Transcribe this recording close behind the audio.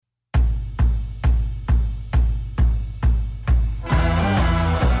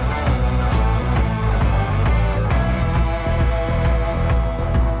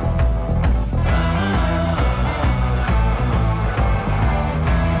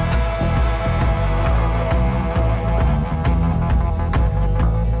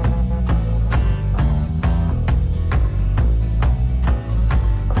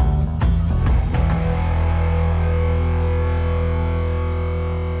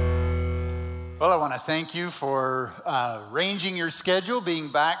Well, I want to thank you for arranging your schedule, being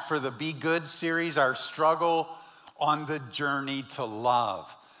back for the Be Good series, our struggle on the journey to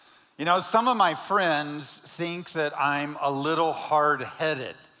love. You know, some of my friends think that I'm a little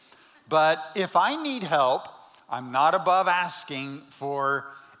hard-headed, but if I need help, I'm not above asking for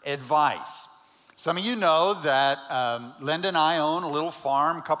advice. Some of you know that Linda and I own a little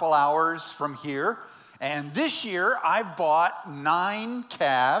farm a couple hours from here, and this year I bought 9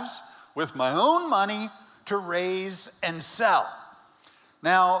 calves with my own money to raise and sell.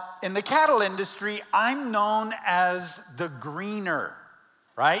 Now, in the cattle industry, I'm known as the greener,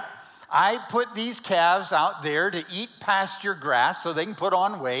 right? I put these calves out there to eat pasture grass so they can put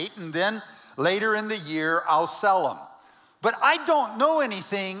on weight, and then later in the year, I'll sell them. But I don't know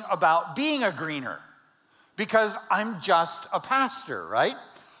anything about being a greener because I'm just a pastor, right?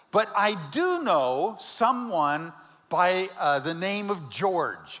 But I do know someone by the name of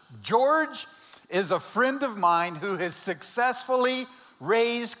George. George is a friend of mine who has successfully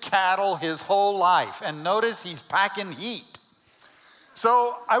raised cattle his whole life. And notice he's packing heat.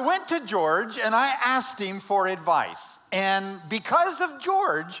 So I went to George and I asked him for advice. And because of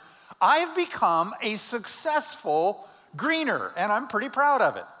George, I've become a successful greener, and I'm pretty proud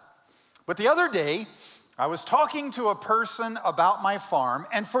of it. But the other day, I was talking to a person about my farm,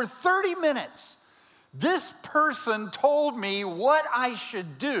 and for 30 minutes, this person told me what I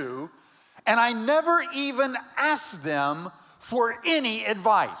should do, and I never even asked them for any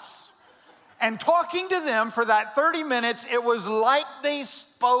advice. And talking to them for that 30 minutes, it was like they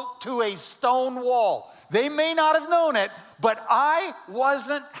spoke to a stone wall. They may not have known it, but I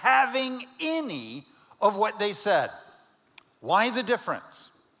wasn't having any of what they said. Why the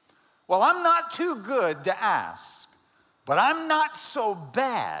difference? Well, I'm not too good to ask, but I'm not so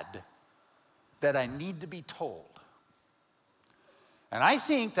bad that I need to be told. And I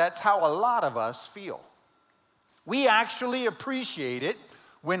think that's how a lot of us feel. We actually appreciate it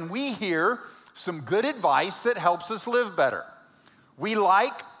when we hear some good advice that helps us live better. We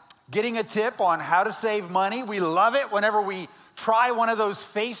like getting a tip on how to save money. We love it whenever we try one of those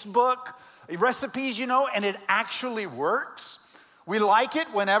Facebook recipes, you know, and it actually works. We like it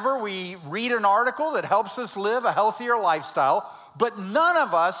whenever we read an article that helps us live a healthier lifestyle. But none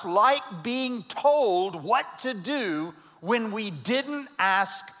of us like being told what to do when we didn't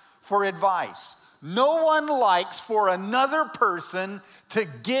ask for advice. No one likes for another person to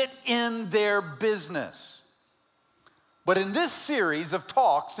get in their business. But in this series of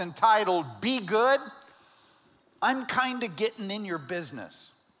talks entitled Be Good, I'm kind of getting in your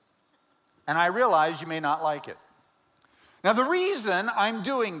business. And I realize you may not like it. Now, the reason I'm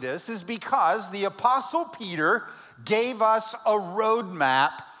doing this is because the Apostle Peter gave us a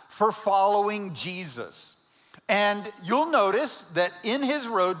roadmap for following Jesus. And you'll notice that in his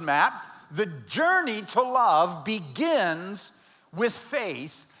roadmap, the journey to love begins with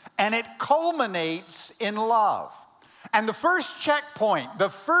faith and it culminates in love. And the first checkpoint, the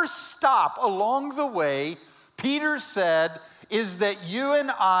first stop along the way, Peter said, is that you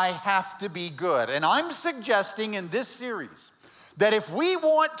and I have to be good. And I'm suggesting in this series that if we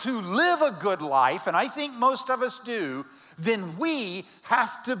want to live a good life, and I think most of us do, then we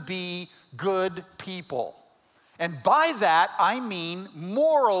have to be good people. And by that, I mean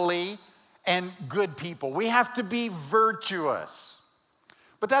morally and good people. We have to be virtuous.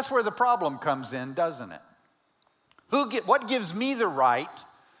 But that's where the problem comes in, doesn't it? What gives me the right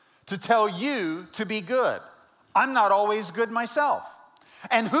to tell you to be good? I'm not always good myself.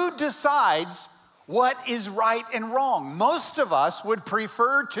 And who decides what is right and wrong? Most of us would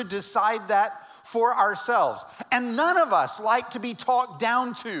prefer to decide that for ourselves. And none of us like to be talked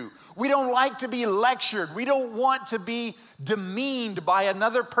down to. We don't like to be lectured. We don't want to be demeaned by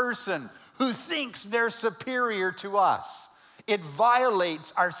another person who thinks they're superior to us. It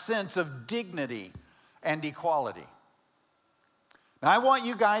violates our sense of dignity and equality. Now, I want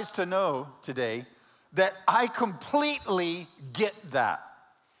you guys to know today that I completely get that.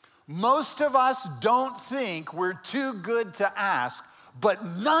 Most of us don't think we're too good to ask, but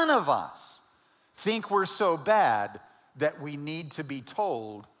none of us think we're so bad that we need to be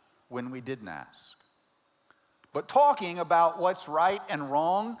told when we didn't ask. But talking about what's right and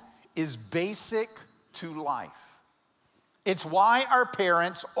wrong is basic to life. It's why our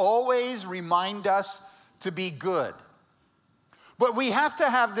parents always remind us to be good. But we have to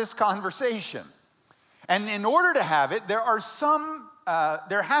have this conversation. And in order to have it, there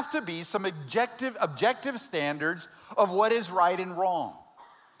have to be some objective standards of what is right and wrong.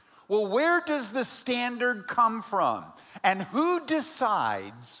 Well, where does the standard come from? And who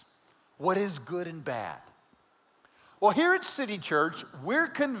decides what is good and bad? Well, here at City Church, we're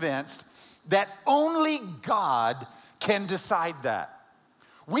convinced that only God can decide that.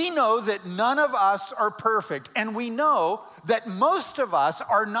 We know that none of us are perfect, and we know that most of us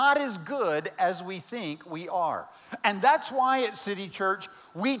are not as good as we think we are. And that's why at City Church,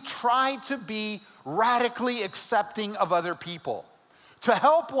 we try to be radically accepting of other people, to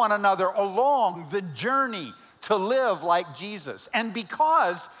help one another along the journey to live like Jesus. And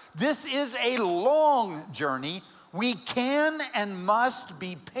because this is a long journey, we can and must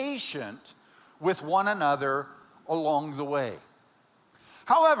be patient with one another along the way.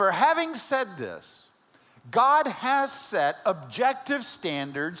 However, having said this, God has set objective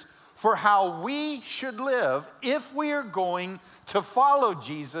standards for how we should live if we are going to follow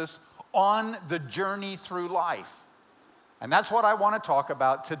Jesus on the journey through life. And that's what I want to talk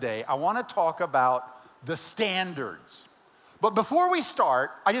about today. I want to talk about the standards. But before we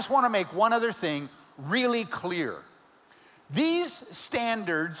start, I just want to make one other thing really clear. These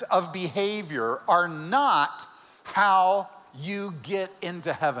standards of behavior are not how you get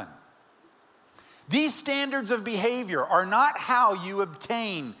into heaven. These standards of behavior are not how you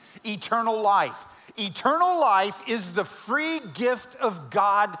obtain eternal life. Eternal life is the free gift of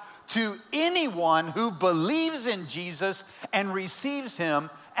God to anyone who believes in Jesus and receives him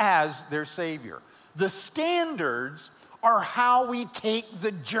as their Savior. The standards are how we take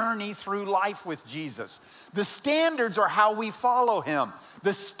the journey through life with Jesus. The standards are how we follow him.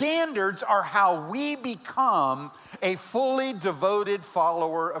 The standards are how we become a fully devoted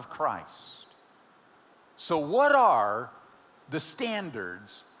follower of Christ. So what are the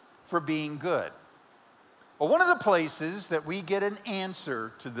standards for being good? Well, one of the places that we get an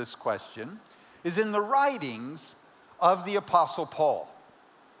answer to this question is in the writings of the Apostle Paul.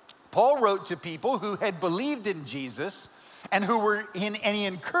 Paul wrote to people who had believed in Jesus and he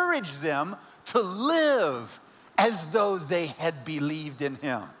encouraged them to live as though they had believed in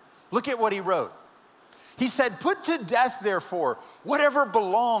him. Look at what he wrote. He said, "Put to death, therefore, whatever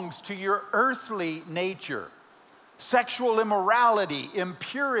belongs to your earthly nature: sexual immorality,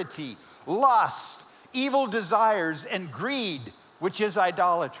 impurity, lust, evil desires, and greed, which is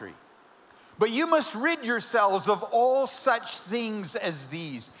idolatry. But you must rid yourselves of all such things as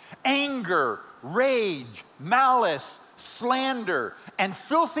these: anger, rage, malice, slander, and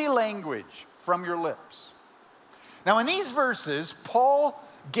filthy language from your lips." Now, in these verses, Paul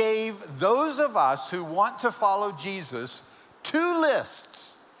gave those of us who want to follow Jesus two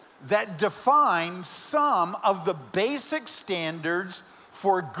lists that define some of the basic standards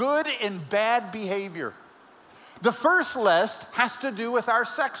for good and bad behavior. The first list has to do with our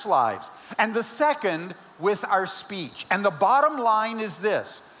sex lives, and the second with our speech. And the bottom line is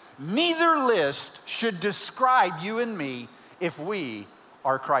this: neither list should describe you and me if we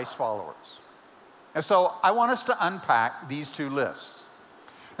are Christ followers. And so I want us to unpack these two lists.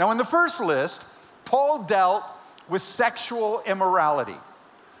 Now, in the first list, Paul dealt with sexual immorality.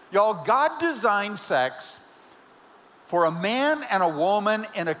 Y'all, God designed sex for a man and a woman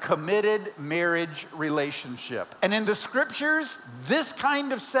in a committed marriage relationship. And in the scriptures, this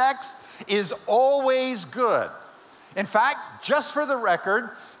kind of sex is always good. In fact, just for the record,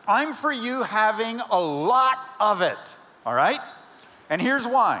 I'm for you having a lot of it, all right? And here's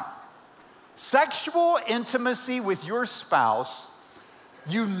why. Sexual intimacy with your spouse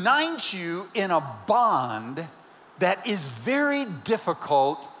unites you in a bond that is very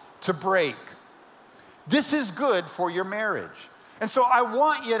difficult to break. This is good for your marriage. And so I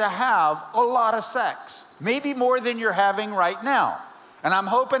want you to have a lot of sex, maybe more than you're having right now. And I'm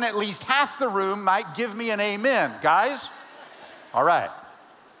hoping at least half the room might give me an amen. Guys? All right.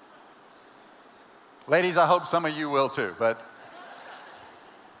 Ladies, I hope some of you will too. But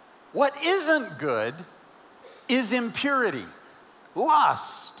what isn't good is impurity,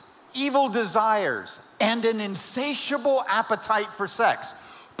 lust, evil desires, and an insatiable appetite for sex.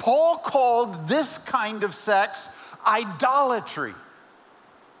 Paul called this kind of sex idolatry.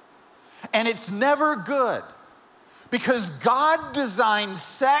 And it's never good, because God designed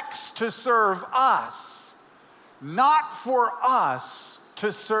sex to serve us, not for us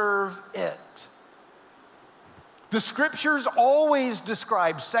to serve it. The scriptures always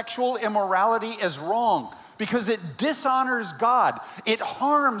describe sexual immorality as wrong because it dishonors God, it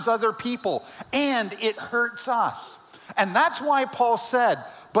harms other people, and it hurts us. And that's why Paul said,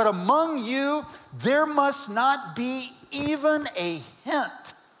 "But among you, there must not be even a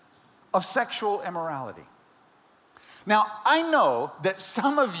hint of sexual immorality." Now, I know that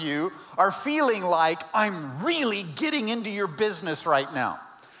some of you are feeling like I'm really getting into your business right now.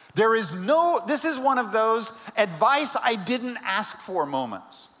 This is one of those advice I didn't ask for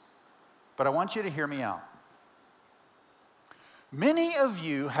moments. But I want you to hear me out. Many of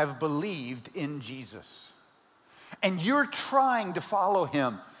you have believed in Jesus, and you're trying to follow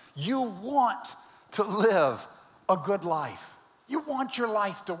him. You want to live a good life. You want your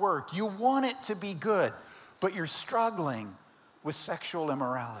life to work. You want it to be good, but you're struggling with sexual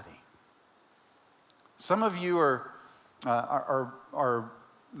immorality. Some of you are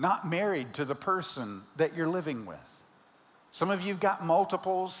not married to the person that you're living with. Some of you have got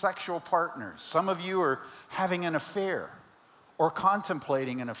multiple sexual partners. Some of you are having an affair or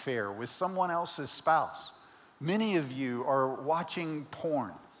contemplating an affair with someone else's spouse. Many of you are watching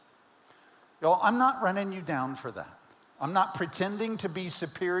porn. Y'all, I'm not running you down for that. I'm not pretending to be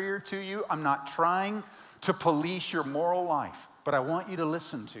superior to you. I'm not trying to police your moral life, but I want you to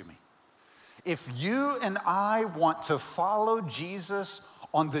listen to me. If you and I want to follow Jesus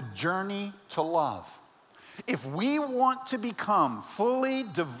on the journey to love, if we want to become fully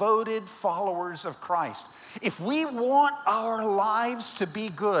devoted followers of Christ, if we want our lives to be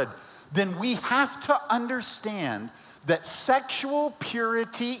good, then we have to understand that sexual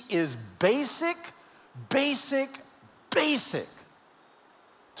purity is basic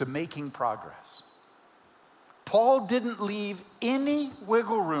to making progress. Paul didn't leave any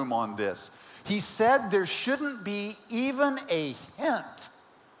wiggle room on this. He said there shouldn't be even a hint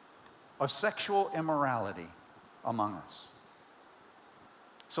of sexual immorality among us.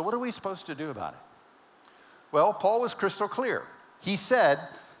 So what are we supposed to do about it? Well, Paul was crystal clear. He said,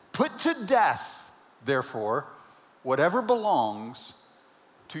 "Put to death, therefore, whatever belongs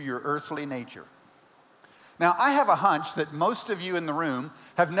to your earthly nature." Now, I have a hunch that most of you in the room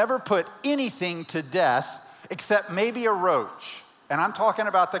have never put anything to death except maybe a roach. And I'm talking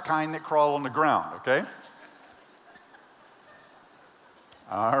about the kind that crawl on the ground, okay?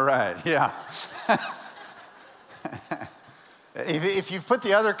 All right, yeah. If you've put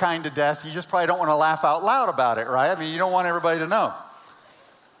the other kind to death, you just probably don't want to laugh out loud about it, right? I mean, you don't want everybody to know.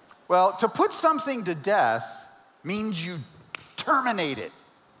 Well, to put something to death means you terminate it,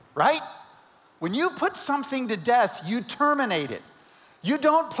 right? When you put something to death, you terminate it. You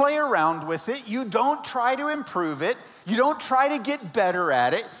don't play around with it. You don't try to improve it. You don't try to get better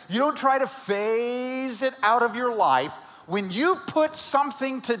at it. You don't try to phase it out of your life. When you put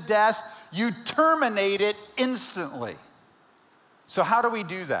something to death, you terminate it instantly. So how do we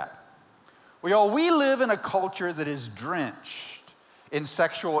do that? Well, we live in a culture that is drenched in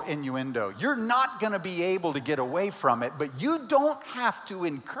sexual innuendo. You're not going to be able to get away from it, but you don't have to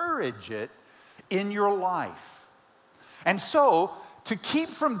encourage it in your life. And so, to keep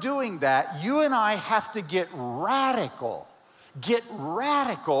from doing that, you and I have to get radical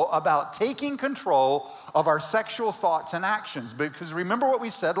about taking control of our sexual thoughts and actions. Because remember what we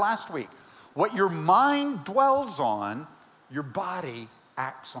said last week. What your mind dwells on, your body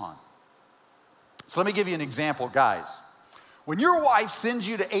acts on. So let me give you an example, guys. When your wife sends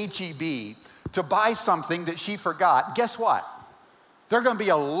you to H-E-B to buy something that she forgot, guess what? There are going to be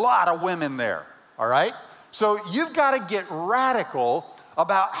a lot of women there, all right? So you've got to get radical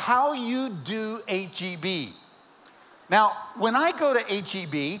about how you do H-E-B. Now, when I go to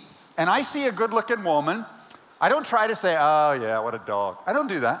H-E-B and I see a good-looking woman, I don't try to say, "Oh, yeah, what a dog." I don't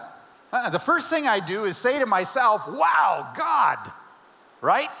do that. The first thing I do is say to myself, "Wow, God,"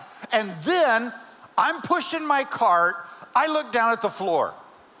 right? And then I'm pushing my cart. I look down at the floor.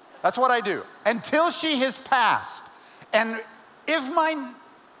 That's what I do until she has passed. And if I'm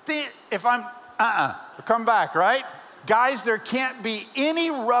come back, right? Guys, there can't be any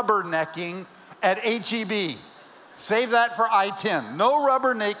rubbernecking at H-E-B. Save that for I-10. No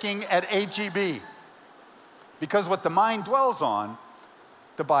rubbernecking at H-E-B. Because what the mind dwells on,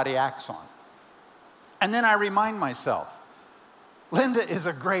 the body acts on. And then I remind myself, Linda is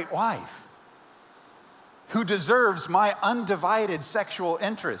a great wife who deserves my undivided sexual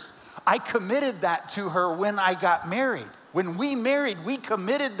interest. I committed that to her when I got married. When we married, we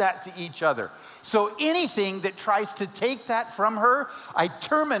committed that to each other. So anything that tries to take that from her, I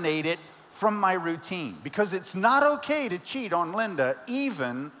terminate it from my routine. Because it's not okay to cheat on Linda,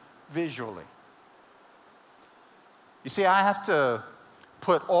 even visually. You see, I have to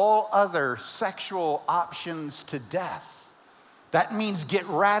put all other sexual options to death. That means get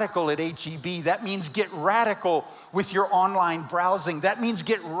radical at H-E-B. That means get radical with your online browsing. That means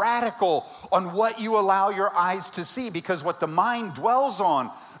get radical on what you allow your eyes to see, because what the mind dwells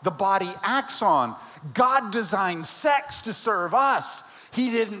on, the body acts on. God designed sex to serve us. He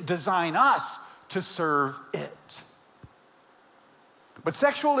didn't design us to serve it. But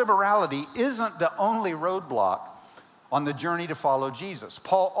sexual immorality isn't the only roadblock on the journey to follow Jesus.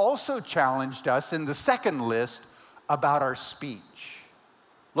 Paul also challenged us in the second list about our speech.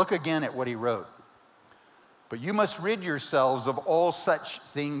 Look again at what he wrote. But you must rid yourselves of all such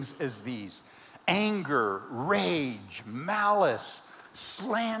things as these: anger, rage, malice,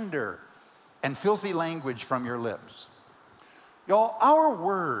 slander, and filthy language from your lips. Y'all, our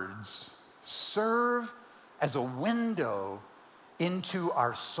words serve as a window into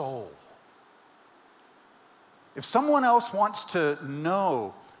our soul. If someone else wants to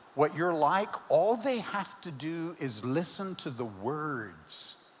know what you're like, all they have to do is listen to the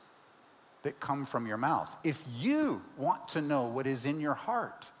words that come from your mouth. If you want to know what is in your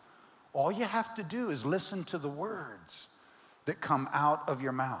heart, all you have to do is listen to the words that come out of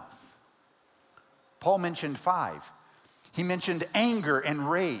your mouth. Paul mentioned 5. He mentioned anger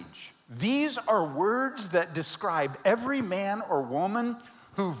and rage. These are words that describe every man or woman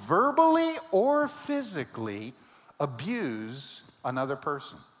who verbally or physically abuse another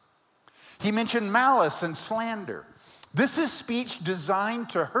person. He mentioned malice and slander. This is speech designed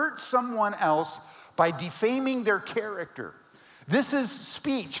to hurt someone else by defaming their character. This is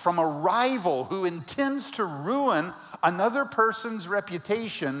speech from a rival who intends to ruin another person's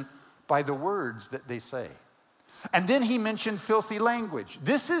reputation by the words that they say. And then he mentioned filthy language.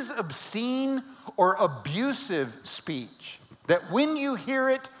 This is obscene or abusive speech that when you hear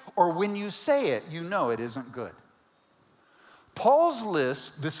it or when you say it, you know it isn't good. Paul's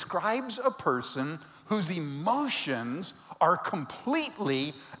list describes a person whose emotions are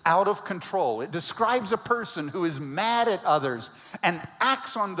completely out of control. It describes a person who is mad at others and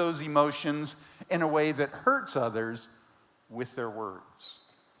acts on those emotions in a way that hurts others with their words.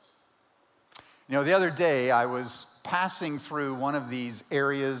 You know, the other day I was passing through one of these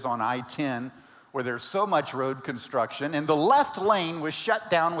areas on I-10 where there's so much road construction, and the left lane was shut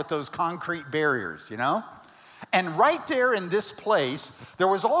down with those concrete barriers, you know? And right there in this place, there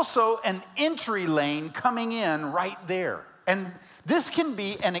was also an entry lane coming in right there. And this can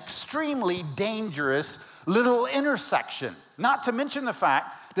be an extremely dangerous little intersection, not to mention the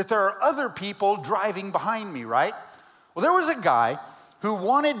fact that there are other people driving behind me, right? Well, there was a guy who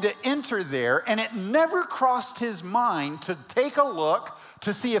wanted to enter there, and it never crossed his mind to take a look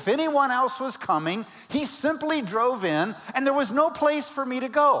to see if anyone else was coming. He simply drove in, and there was no place for me to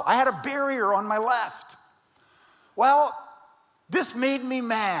go. I had a barrier on my left. Well, this made me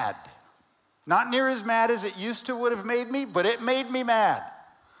mad. Not near as mad as it used to would have made me, but it made me mad.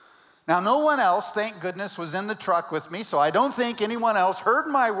 Now, no one else, thank goodness, was in the truck with me, so I don't think anyone else heard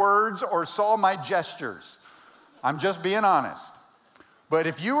my words or saw my gestures. I'm just being honest. But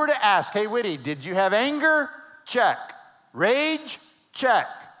if you were to ask, hey, Whitty, did you have anger? Check. Rage? Check.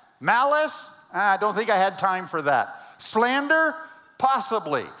 Malice? I don't think I had time for that. Slander?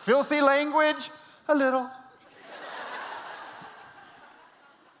 Possibly. Filthy language? A little.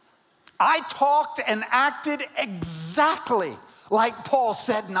 I talked and acted exactly like Paul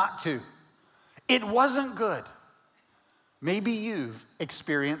said not to. It wasn't good. Maybe you've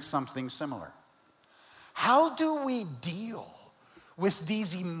experienced something similar. How do we deal with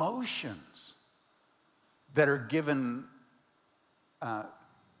these emotions that are given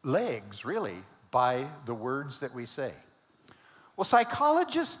legs, really, by the words that we say? Well,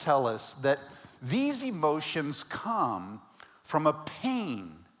 psychologists tell us that these emotions come from a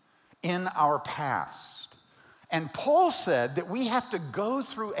pain in our past. And Paul said that we have to go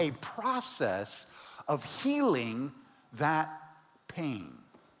through a process of healing that pain.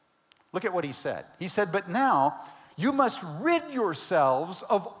 Look at what he said. He said, but now you must rid yourselves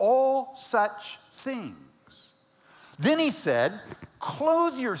of all such things. Then he said,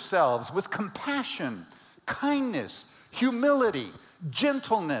 clothe yourselves with compassion, kindness, humility,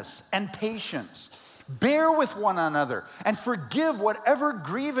 gentleness, and patience. Bear with one another and forgive whatever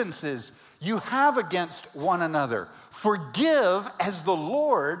grievances you have against one another. Forgive as the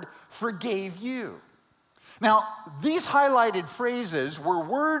Lord forgave you. Now, these highlighted phrases were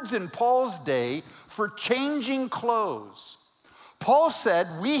words in Paul's day for changing clothes. Paul said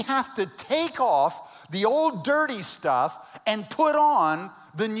we have to take off the old dirty stuff and put on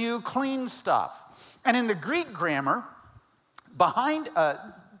the new clean stuff. And in the Greek grammar, behind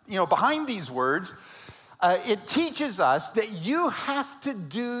these words, it teaches us that you have to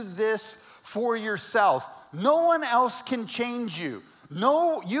do this for yourself. No one else can change you.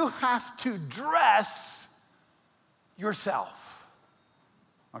 No, you have to dress yourself.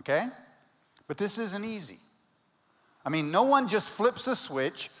 Okay? But this isn't easy. I mean, no one just flips a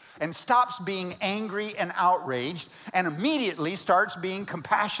switch and stops being angry and outraged and immediately starts being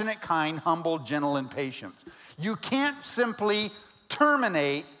compassionate, kind, humble, gentle, and patient. You can't simply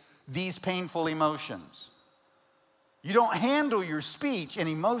terminate these painful emotions. You don't handle your speech and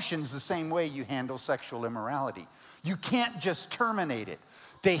emotions the same way you handle sexual immorality. You can't just terminate it.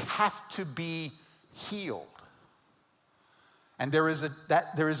 They have to be healed. And there is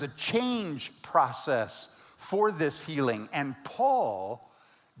a change process for this healing. And Paul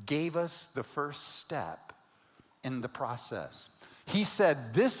gave us the first step in the process. He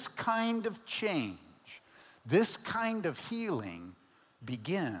said this kind of change, this kind of healing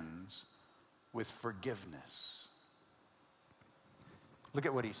begins with forgiveness. Look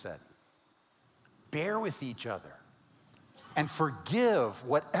at what he said. Bear with each other and forgive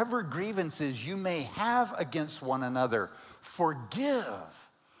whatever grievances you may have against one another. Forgive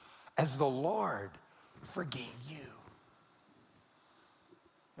as the Lord forgave you.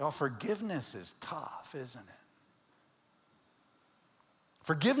 You know, forgiveness is tough, isn't it?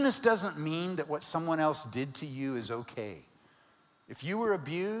 Forgiveness doesn't mean that what someone else did to you is okay. If you were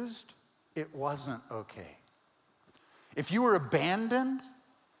abused, it wasn't okay. If you were abandoned,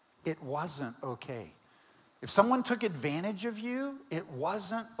 it wasn't okay. If someone took advantage of you, it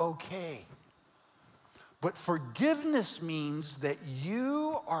wasn't okay. But forgiveness means that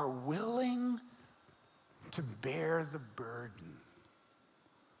you are willing to bear the burden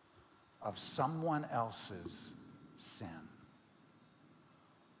of someone else's sin.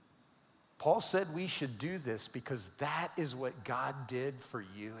 Paul said we should do this because that is what God did for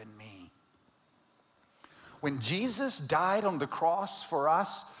you and me. When Jesus died on the cross for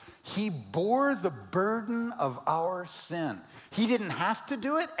us, he bore the burden of our sin. He didn't have to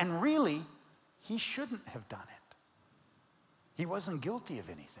do it, and really, he shouldn't have done it. He wasn't guilty of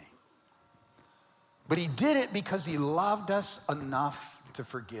anything. But he did it because he loved us enough to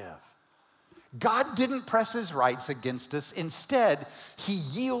forgive. God didn't press his rights against us. Instead, he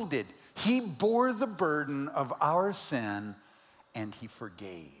yielded. He bore the burden of our sin, and he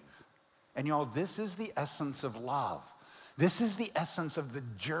forgave. And y'all, this is the essence of love. This is the essence of the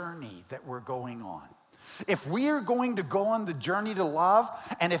journey that we're going on. If we are going to go on the journey to love,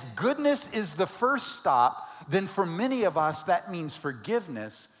 and if goodness is the first stop, then for many of us, that means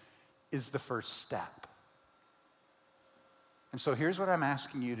forgiveness is the first step. And so here's what I'm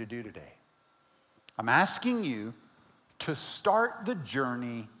asking you to do today. I'm asking you to start the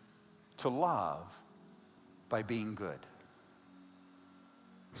journey to love by being good.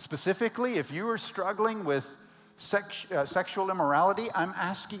 Specifically, if you are struggling with sexual immorality, I'm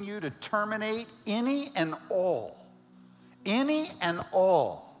asking you to terminate any and all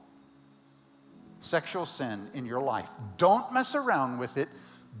sexual sin in your life. Don't mess around with it.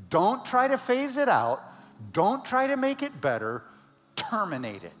 Don't try to phase it out. Don't try to make it better.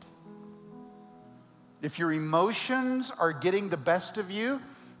 Terminate it. If your emotions are getting the best of you,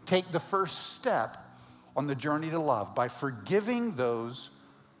 take the first step on the journey to love by forgiving those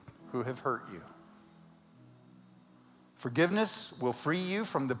who have hurt you. Forgiveness will free you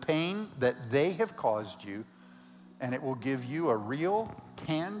from the pain that they have caused you, and it will give you a real,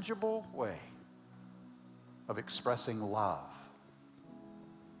 tangible way of expressing love.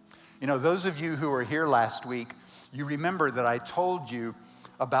 You know, those of you who were here last week, you remember that I told you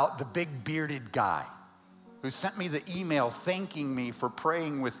about the big bearded guy who sent me the email thanking me for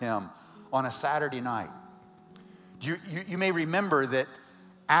praying with him on a Saturday night. You may remember that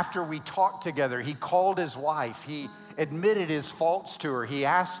after we talked together, he called his wife. He admitted his faults to her. He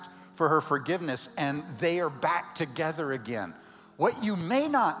asked for her forgiveness, and they are back together again. What you may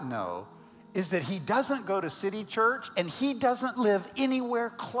not know is that he doesn't go to City Church, and he doesn't live anywhere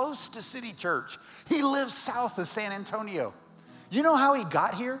close to City Church. He lives south of San Antonio. You know how he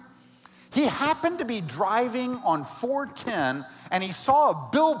got here? He happened to be driving on 410, and he saw a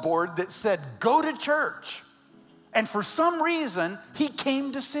billboard that said, "Go to church." And for some reason, he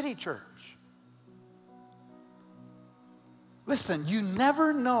came to City Church. Listen, you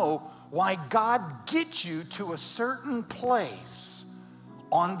never know why God gets you to a certain place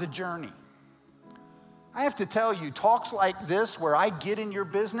on the journey. I have to tell you, talks like this where I get in your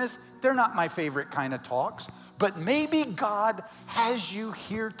business, they're not my favorite kind of talks. But maybe God has you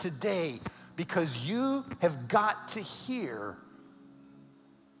here today because you have got to hear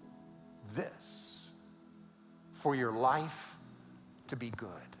this for your life to be good.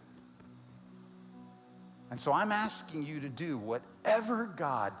 And so I'm asking you to do whatever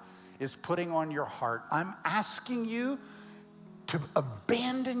God is putting on your heart. I'm asking you to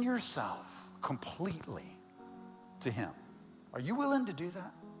abandon yourself completely to him. Are you willing to do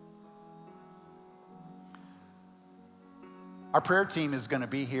that? Our prayer team is going to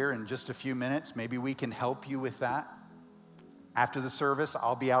be here in just a few minutes. Maybe we can help you with that. After the service,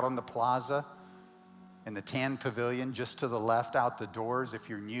 I'll be out on the plaza in the tan pavilion just to the left out the doors. If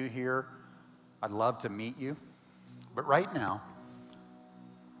you're new here, I'd love to meet you. But right now,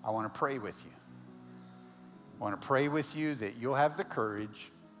 I want to pray with you. I want to pray with you that you'll have the courage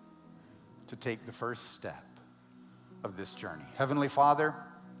to take the first step of this journey. Heavenly Father,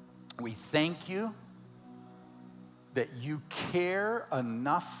 we thank you that you care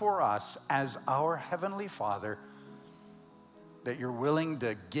enough for us as our Heavenly Father, that you're willing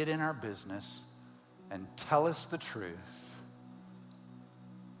to get in our business and tell us the truth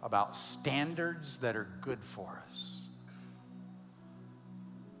about standards that are good for us.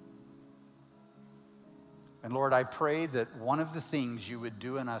 And Lord, I pray that one of the things you would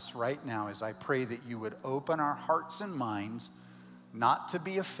do in us right now is I pray that you would open our hearts and minds not to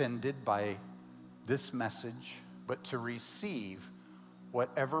be offended by this message, but to receive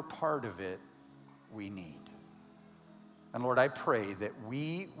whatever part of it we need. And Lord, I pray that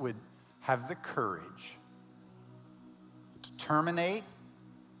we would have the courage to terminate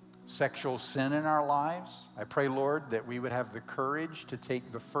sexual sin in our lives. I pray, Lord, that we would have the courage to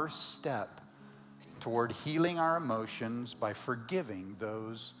take the first step toward healing our emotions by forgiving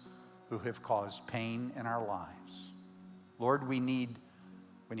those who have caused pain in our lives. Lord, we need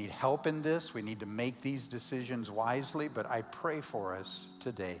help in this. We need to make these decisions wisely, but I pray for us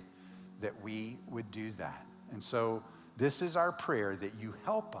today that we would do that. And so this is our prayer, that you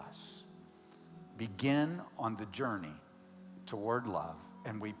help us begin on the journey toward love.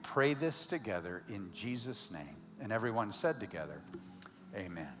 And we pray this together in Jesus' name. And everyone said together,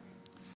 amen.